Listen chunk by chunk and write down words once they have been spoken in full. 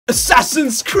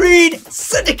Assassin's Creed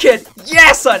Syndicate!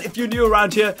 Yes, son! If you're new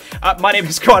around here, my name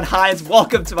is Hinds.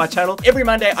 Welcome to my channel. Every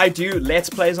Monday, I do Let's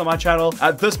Plays on my channel.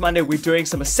 This Monday, we're doing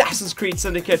some Assassin's Creed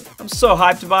Syndicate. I'm so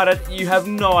hyped about it. You have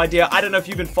no idea. I don't know if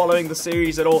you've been following the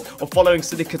series at all or following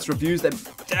Syndicate's reviews.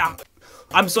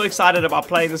 I'm so excited about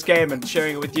playing this game and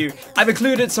sharing it with you. I've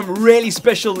included some really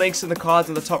special links in the cards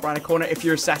in the top right corner if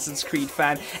you're an Assassin's Creed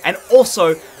fan. And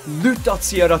also,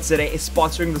 loot.co.za is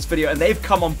sponsoring this video and they've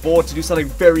come on board to do something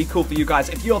very cool for you guys.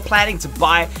 If you're planning to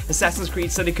buy Assassin's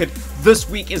Creed Syndicate, this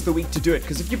week is the week to do it.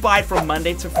 Because if you buy it from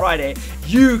Monday to Friday,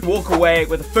 you walk away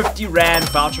with a 50 Rand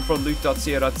voucher from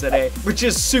loot.co.za, which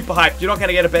is super hyped. You're not going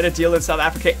to get a better deal in South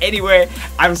Africa anywhere.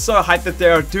 I'm so hyped that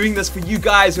they're doing this for you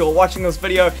guys who are watching this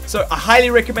video. So I highly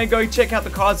recommend going check out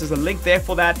the cards. There's a link there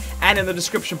for that and in the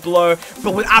description below.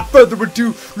 But without further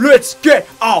ado, let's get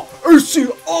our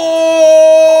OCO!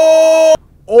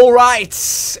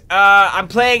 Alright, I'm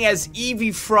playing as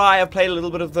Evie Fry. I've played a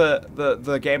little bit of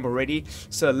the game already.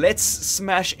 So let's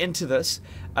smash into this.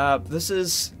 This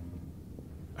is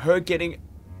her getting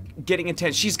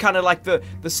intense. She's kind of like the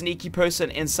sneaky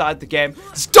person inside the game.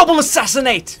 Let's double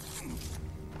assassinate!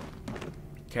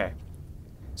 Okay.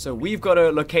 So we've got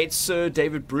to locate Sir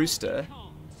David Brewster.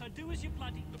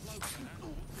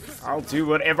 I'll do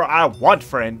whatever I want,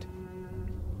 friend.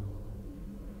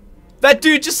 That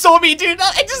dude just saw me, dude.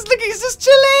 He's just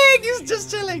chilling. He's just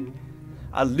chilling.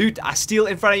 I loot, I steal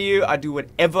in front of you. I do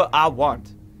whatever I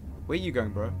want. Where you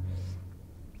going, bro?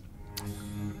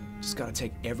 Just gotta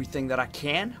take everything that I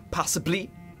can, possibly.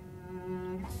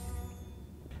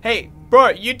 Hey, bro,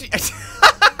 you do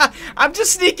I'm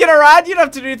just sneaking around. You don't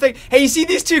have to do anything. Hey, you see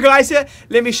these two guys here?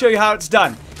 Let me show you how it's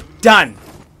done. Done.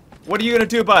 What are you gonna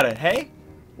do about it, hey?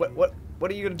 What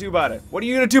are you gonna do about it? What are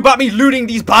you gonna do about me looting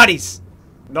these bodies?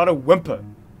 Not a whimper.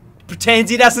 Pretends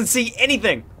he doesn't see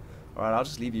anything. Alright, I'll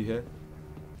just leave you here.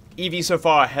 Evie so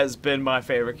far has been my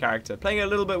favorite character. Playing a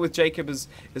little bit with Jacob is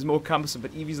more cumbersome,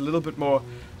 but Evie's a little bit more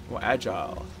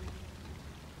agile.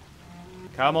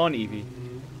 Come on, Evie.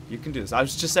 You can do this. I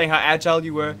was just saying how agile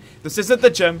you were. This isn't the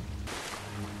gym.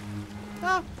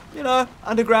 Ah, you know,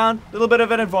 underground, a little bit of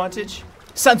an advantage.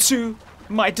 Sun Tzu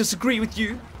might disagree with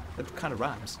you. That kind of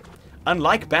rhymes.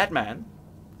 Unlike Batman,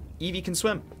 Evie can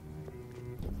swim.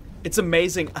 It's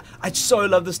amazing. I so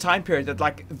love this time period that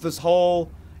like this whole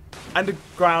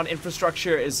underground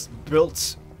infrastructure is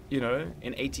built, you know,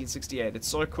 in 1868. It's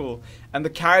so cool. And the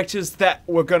characters that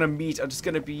we're gonna meet are just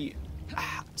gonna be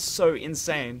so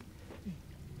insane.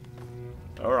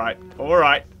 Alright,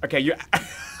 alright. Okay, you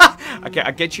okay, I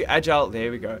get you agile.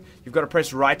 There we go. You've got to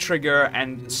press right trigger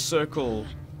and circle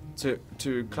to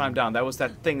climb down. That was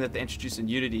that thing that they introduced in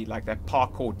Unity, like that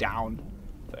parkour down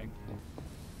thing.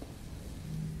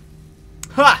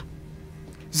 Ha!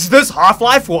 Is this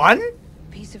Half-Life 1?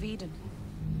 Piece of Eden.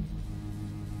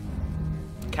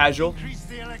 Casual. Increase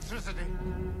the electricity.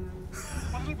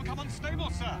 But it'll become unstable,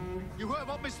 sir. You heard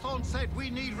what Miss Thorne said. We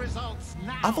need results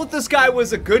now. I thought this guy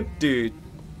was a good dude,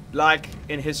 like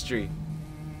in history.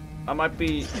 I might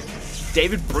be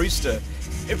David Brewster.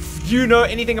 If you know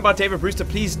anything about David Brewster,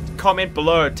 please comment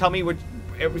below. Tell me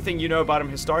everything you know about him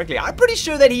historically. I'm pretty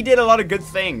sure that he did a lot of good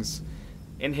things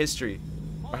in history.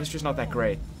 My history's not that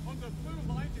great.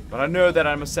 But I know that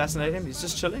I'm assassinating him. He's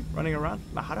just chilling, running around.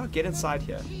 Now, how do I get inside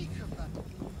here?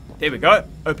 There we go.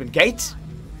 Open gate.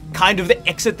 Kind of the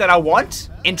exit that I want.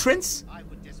 Entrance.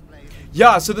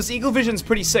 Yeah, so this Eagle Vision's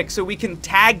pretty sick. So we can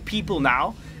tag people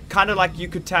now. Kind of like you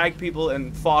could tag people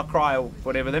in Far Cry or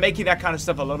whatever. They're making that kind of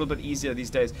stuff a little bit easier these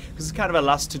days. Because it's kind of a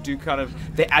lust to do kind of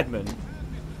the admin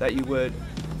that you would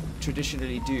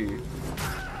traditionally do.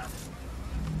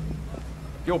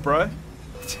 Yo, bro.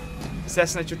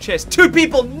 Assassinate your chest. 2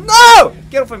 people! No!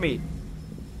 Get off of me!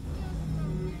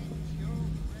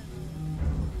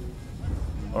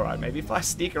 Alright, maybe if I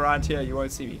sneak around here, you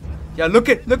won't see me. Yeah, look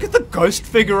at the ghost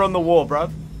figure on the wall,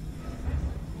 bruv.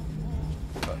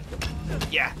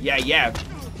 Yeah.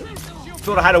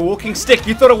 Thought I had a walking stick.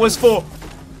 You thought it was for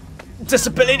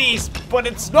disabilities, but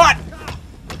it's not.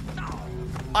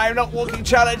 I am not walking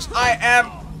challenged. I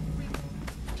am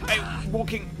a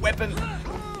walking weapon.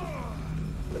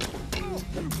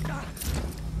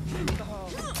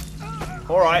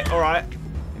 Alright.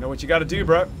 You know what you gotta do,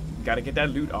 bro. You gotta get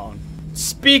that loot on.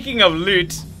 Speaking of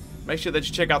loot, make sure that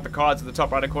you check out the cards at the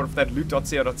top right corner for that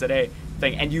loot.co.za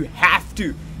thing. And you have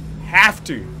to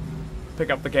pick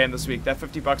up the game this week. That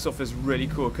 50 bucks off is really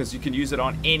cool because you can use it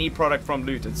on any product from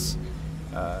Loot. It's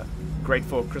great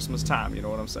for Christmas time, you know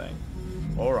what I'm saying?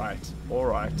 Alright.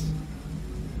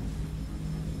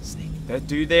 Snake. That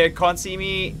dude there can't see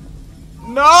me.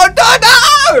 No!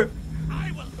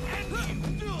 I will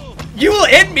end you. You will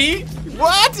end me?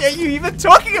 What are you even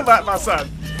talking about, my son?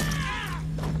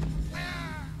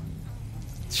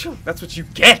 That's what you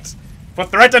get for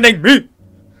threatening me.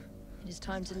 It is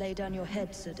time to lay down your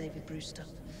head, Sir David Brewster.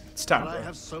 It's time, But I bro.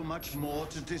 have so much more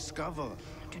to discover.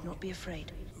 Do not be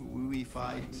afraid. We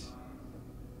fight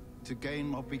to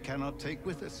gain what we cannot take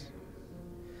with us.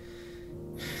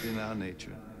 It's in our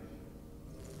nature.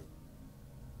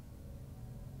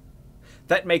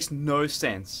 That makes no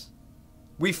sense.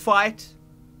 We fight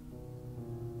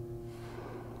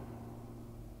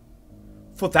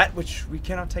for that which we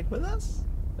cannot take with us?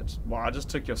 Well, I just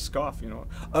took your scarf, you know.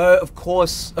 Oh, of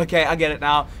course. Okay, I get it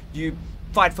now. You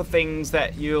fight for things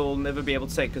that you'll never be able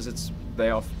to take because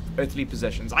they are earthly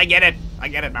possessions. I get it. I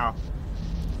get it now.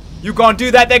 You can't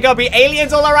do that. There gonna be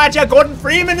aliens all around you. Gordon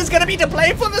Freeman is gonna be to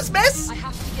blame for this mess. I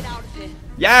have to get out of here.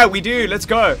 Yeah, we do. Let's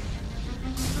go.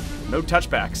 No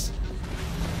touchbacks.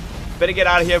 Better get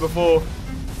out of here before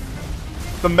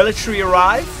the military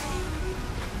arrive.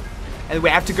 And we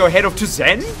have to go head off to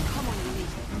Zen? Come on, Lee.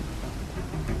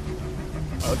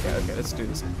 Okay, let's do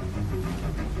this.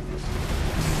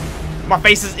 My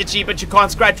face is itchy, but you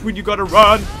can't scratch when you gotta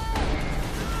run.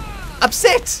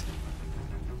 Upset!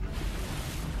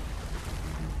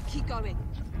 Keep going.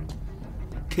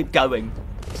 Keep going.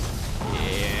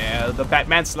 Yeah, the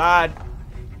Batman slide.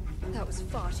 That was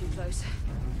far too close.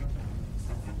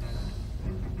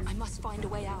 I must find a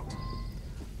way out.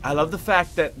 I love the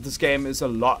fact that this game is a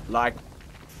lot like,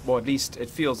 well, at least it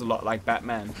feels a lot like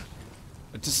Batman.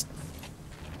 It just,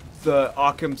 the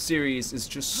Arkham series is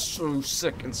just so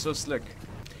sick and so slick.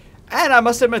 And I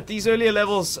must admit, these earlier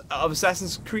levels of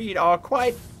Assassin's Creed are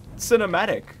quite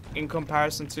cinematic in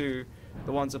comparison to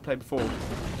the ones I played before.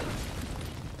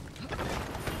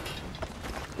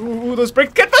 Ooh, those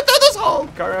bricks get me through this hole!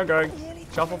 Carry on going.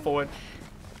 Shuffle forward.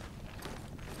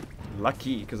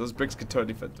 Lucky, because those bricks could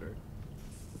totally fit through.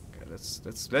 Okay,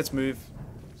 let's move.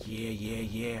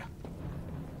 Yeah.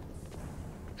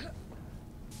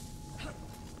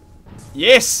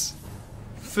 Yes!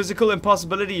 Physical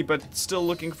impossibility, but still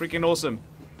looking freaking awesome.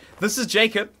 This is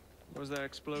Jacob. What was that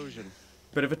explosion?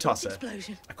 Bit of a tosser.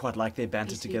 Explosion. I quite like their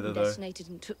banter Obviously together, we though. detonated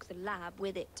and took the lab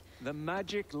with it. The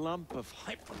magic lump of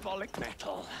hyperbolic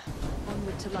metal.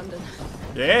 Onward to London.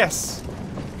 Yes!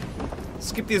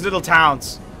 Skip these little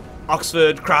towns.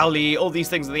 Oxford, Crowley, all these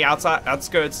things on the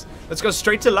outskirts. Let's go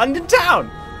straight to London town!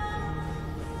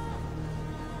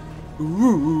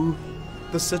 Ooh,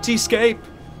 the cityscape.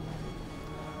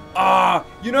 Ah,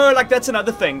 you know, like that's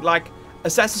another thing. Like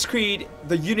Assassin's Creed,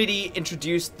 the Unity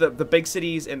introduced the big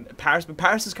cities in Paris, but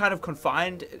Paris is kind of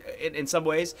confined in some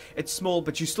ways. It's small,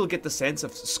 but you still get the sense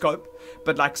of scope.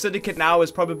 But like Syndicate now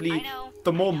is probably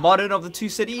the more modern of the two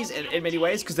cities in many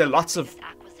ways, because there are lots of,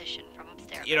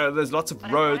 you know, there's lots of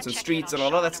roads and streets and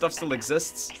all of that stuff still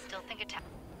exists.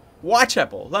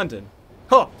 Whitechapel, London.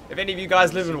 Huh, if any of you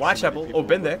guys live in Whitechapel or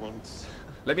been there,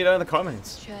 let me know in the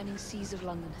comments. Churning seas of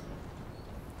London.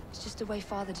 It's just the way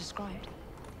Father described.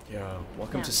 Yeah,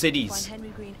 welcome Now, to cities. Find Henry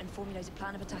Green and formulate a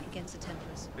plan of attack against the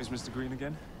Templars. Is Mr. Green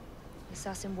again?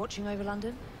 Assassin watching over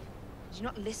London? Did you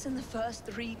not listen the first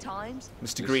 3 times?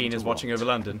 Mr. Green is watching over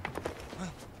London.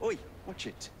 Oi, watch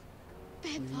it.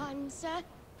 Beg pardon, sir.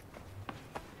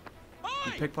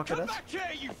 You pickpocket us? Back here,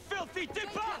 you filthy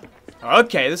dipper!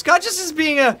 Okay, this guy just is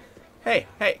being a... Hey,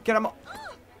 get him...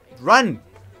 Run!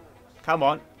 Come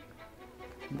on.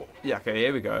 Yeah, okay,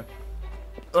 here we go.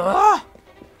 Ugh!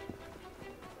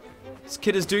 This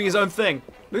kid is doing his own thing.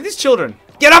 Look at these children.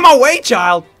 Get out of my way,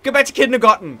 child! Go back to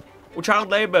kindergarten. Or child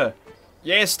labor.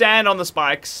 Yeah, stand on the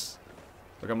spikes.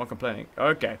 Look, I'm not complaining.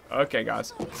 Okay,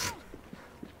 guys.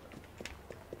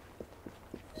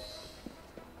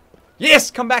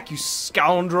 Yes, come back, you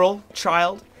scoundrel,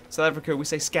 child. South Africa, we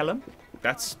say skellum.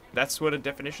 That's what a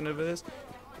definition of it is.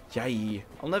 Yay.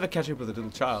 I'll never catch up with a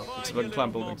little child. It's about to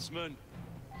climb buildings.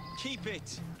 Keep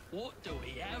it. What do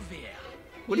we have here?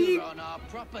 What are you... You're on our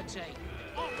property.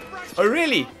 Oh,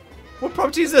 really? What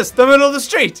property is this? The middle of the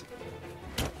street?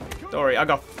 Don't worry, I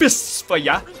got fists for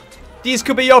ya. These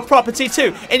could be your property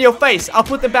too. In your face. I'll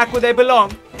put them back where they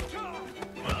belong.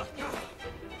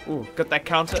 Ooh, got that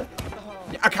counter?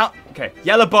 Yeah, I can't... Okay,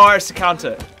 yellow bar is to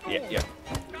counter. Yeah.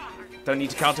 Don't need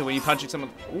to counter when you're punching someone.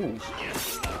 Ooh.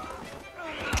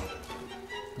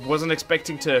 Wasn't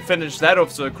expecting to finish that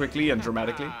off so quickly and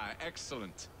dramatically. Ah,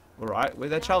 excellent. Alright,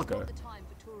 where'd that child go? The time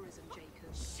for tourism,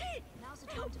 Jacob. Shit! Now's the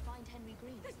time to find Henry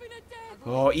Green.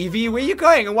 Oh, Evie, where are you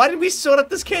going? And why did we sort out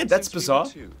this kid? That's bizarre.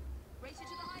 Race you to the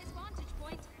highest vantage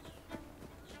point.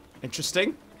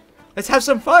 Interesting. Let's have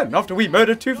some fun after we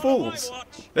murdered 2 fools.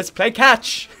 Let's play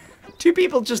catch. 2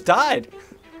 people just died.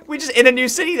 We're just in a new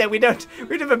city that we've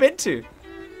never been to.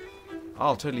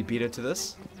 I'll totally beat her to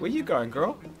this. Where you going,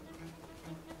 girl?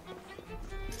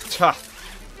 Ha!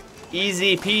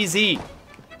 Easy peasy.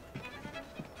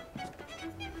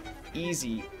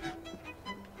 Easy.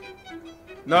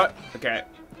 No. Okay.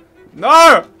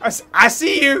 No! I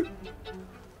see you!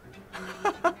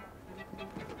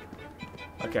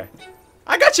 Okay.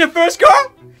 I got you first,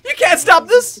 girl! You can't stop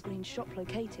this! The green shop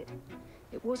located.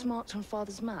 It was marked on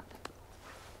Father's map.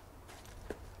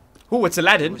 Oh, it's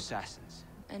Aladdin. Assassins.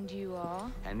 And you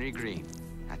are? Henry Green,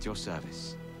 at your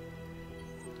service.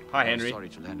 Hi, I'm Henry. sorry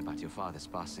to learn about your father's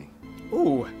passing. Ooh.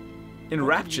 What can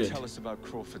Enraptured. you tell us about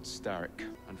Crawford Starrick?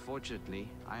 Unfortunately,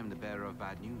 I am the bearer of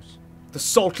bad news. The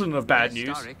Sultan of bad Yes,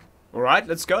 news. Starrick. Alright,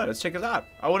 let's go. Let's check it out.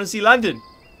 I want to see London.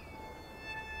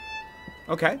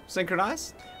 Okay,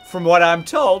 synchronized. From what I'm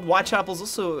told, Whitechapel's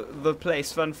also the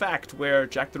place, fun fact, where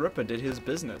Jack the Ripper did his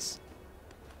business.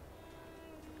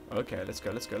 Okay, let's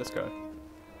go, let's go, let's go.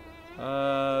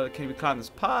 Can we climb this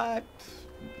pipe?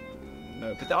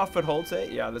 No, but the outfit holds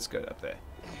it. Yeah, let's go up there.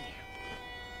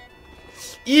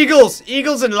 Eagles!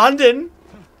 Eagles in London!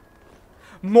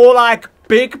 More like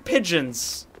big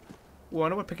pigeons. Ooh, I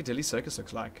wonder what Piccadilly Circus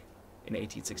looks like in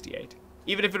 1868.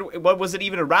 Even if it, what was it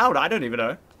even around? I don't even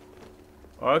know.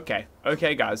 Okay,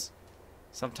 okay, guys.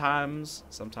 Sometimes.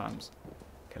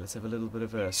 Okay, let's have a little bit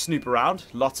of a snoop around.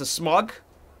 Lots of smog.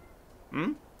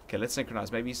 Okay, let's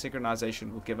synchronize. Maybe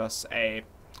synchronization will give us a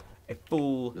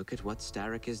full Look at what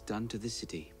Starrick has done to the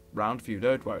city. round view.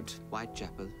 No, it won't.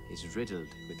 Whitechapel is riddled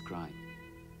with crime.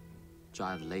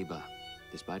 Child labor,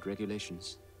 despite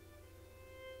regulations.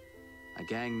 A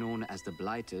gang known as the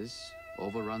Blighters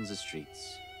overruns the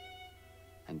streets.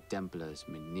 And Templars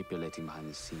manipulating behind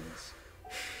the scenes.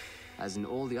 As in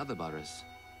all the other boroughs,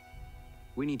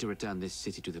 we need to return this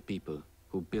city to the people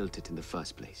who built it in the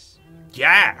first place.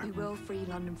 Yeah! We will free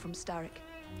London from Starrick.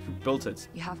 Who built it?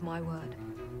 You have my word.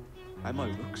 And my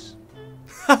looks.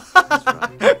 That's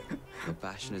right. Your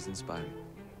passion is inspiring.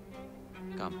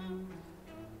 Come.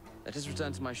 Let us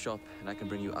return to my shop, and I can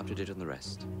bring you up to date on the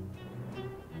rest.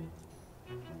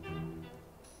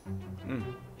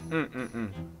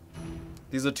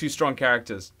 These are two strong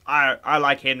characters. I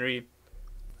like Henry,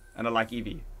 and I like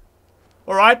Evie.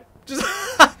 Alright, just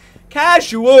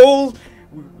casual.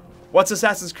 What's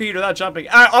Assassin's Creed without jumping?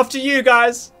 Alright, off to you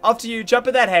guys. Off to you. Jump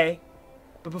in that hay.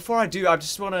 But before I do, I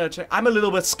just want to check. I'm a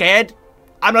little bit scared.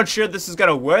 I'm not sure this is going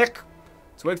to work.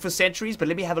 It's worked for centuries, but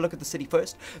let me have a look at the city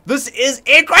first. This is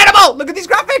incredible! Look at these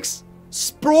graphics!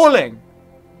 Sprawling.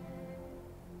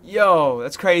 Yo,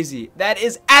 that's crazy. That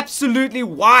is absolutely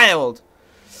wild.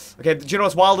 Okay, do you know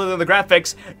what's wilder than the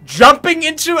graphics? Jumping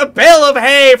into a bale of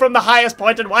hay from the highest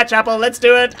point in Whitechapel. Let's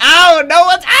do it. Ow, no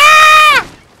one's... Ah!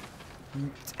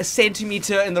 A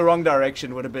centimeter in the wrong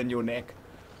direction would have been your neck.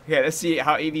 Okay, let's see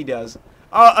how Evie does.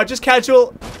 Oh, just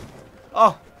casual.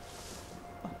 Oh.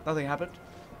 Nothing happened.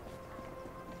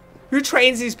 Who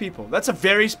trains these people? That's a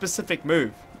very specific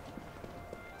move.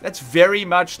 That's very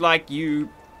much like you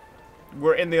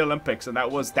were in the Olympics and that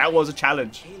was a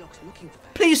challenge.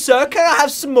 Please, sir, can I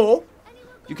have some more?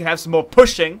 You can have some more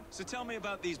pushing. So tell me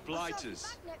about these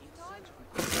blighters.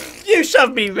 You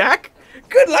shoved me back.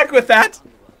 Good luck with that.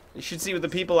 You should see what the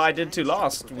people I did to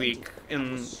last week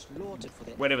in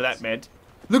whatever that meant.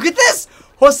 Look at this!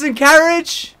 Horse and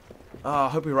carriage! Oh, I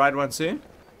hope we ride one soon.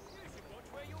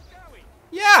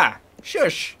 Yeah,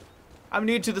 shush. I'm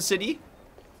new to the city.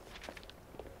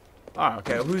 Oh,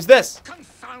 okay, who's this?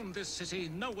 Confound this city.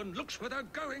 No one looks where they're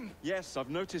going. Yes, I've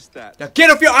noticed that. Now get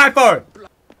off your iPhone!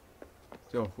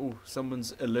 Yo, ooh,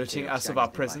 someone's alerting us of our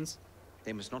presence.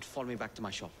 They must not follow me back to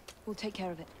my shop. We'll take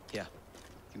care of it. Here,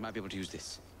 you might be able to use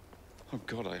this. Oh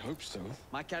God, I hope so.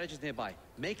 My carriage is nearby.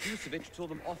 Make use of it to throw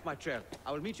them off my trail.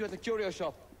 I will meet you at the curio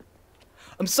shop.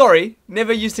 I'm sorry,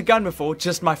 never used a gun before,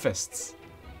 just my fists.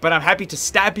 But I'm happy to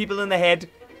stab people in the head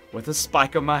with a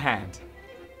spike on my hand.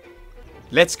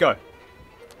 Let's go.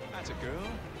 That's a girl.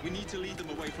 We need to lead them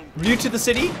away from... New to the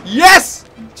city? Yes!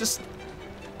 Just...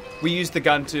 We used the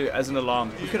gun as an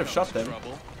alarm. We could have shot them.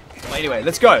 Well, anyway,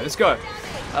 let's go, let's go.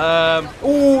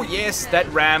 Oh, yes, that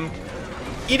ram.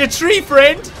 Eat a tree,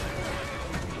 friend!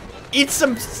 Eat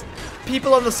some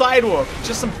people on the sidewalk.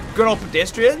 Just some good old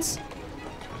pedestrians.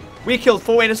 We killed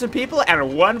 4 innocent people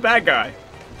and 1 bad guy.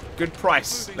 Good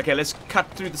price. Okay, let's cut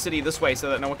through the city this way so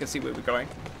that no one can see where we're going.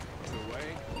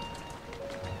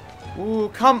 Ooh,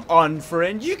 come on,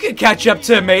 friend. You can catch up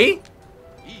to me.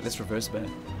 Let's reverse bed.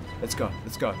 Let's go.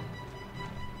 Let's go.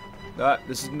 No,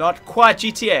 this is not quite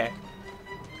GTA.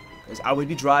 Because I would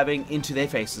be driving into their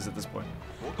faces at this point.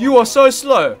 You are so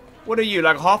slow. What are you,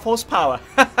 like half horsepower?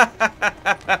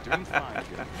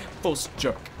 False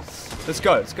joke. Let's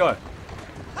go. Let's go.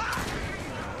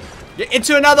 Get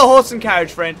into another horse and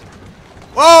carriage, friend.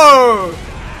 Whoa!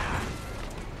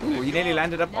 Ooh, he nearly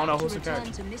landed up on a horse and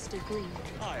carriage.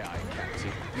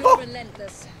 You're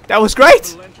relentless. That was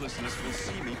great! Relentlessness will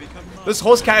see me become This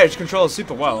horse carriage controls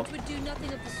super well. Would do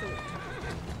nothing of the sort.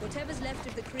 Whatever's left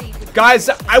of the creed would Guys,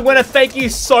 I want to thank you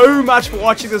so much for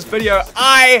watching this video.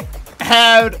 I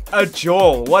had a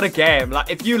jaw. What a game.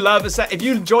 Like, if you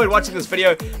enjoyed watching this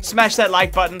video, smash that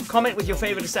like button, comment with your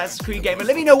favorite Assassin's Creed game, and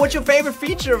let me know what your favorite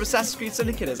feature of Assassin's Creed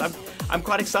Syndicate is. I'm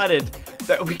quite excited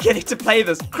that we're getting to play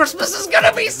this. Christmas is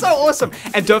gonna be so awesome.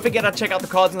 And don't forget to check out the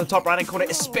cards in the top right hand corner,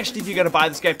 especially if you're gonna buy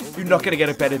this game. You're not gonna get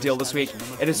a better deal this week.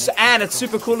 And it's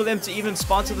super cool of them to even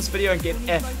sponsor this video and get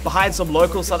behind some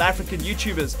local South African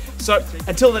YouTubers. So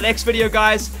until the next video,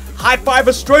 guys, high five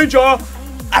a stranger.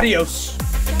 Adios.